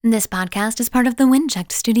This podcast is part of the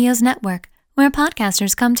Winject Studios network, where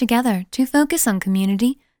podcasters come together to focus on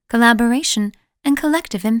community, collaboration, and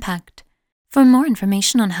collective impact. For more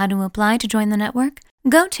information on how to apply to join the network,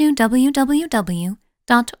 go to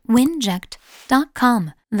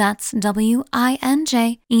www.winject.com. That's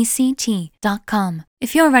WINJECT.com.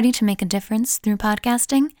 If you're ready to make a difference through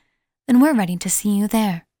podcasting, then we're ready to see you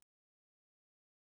there.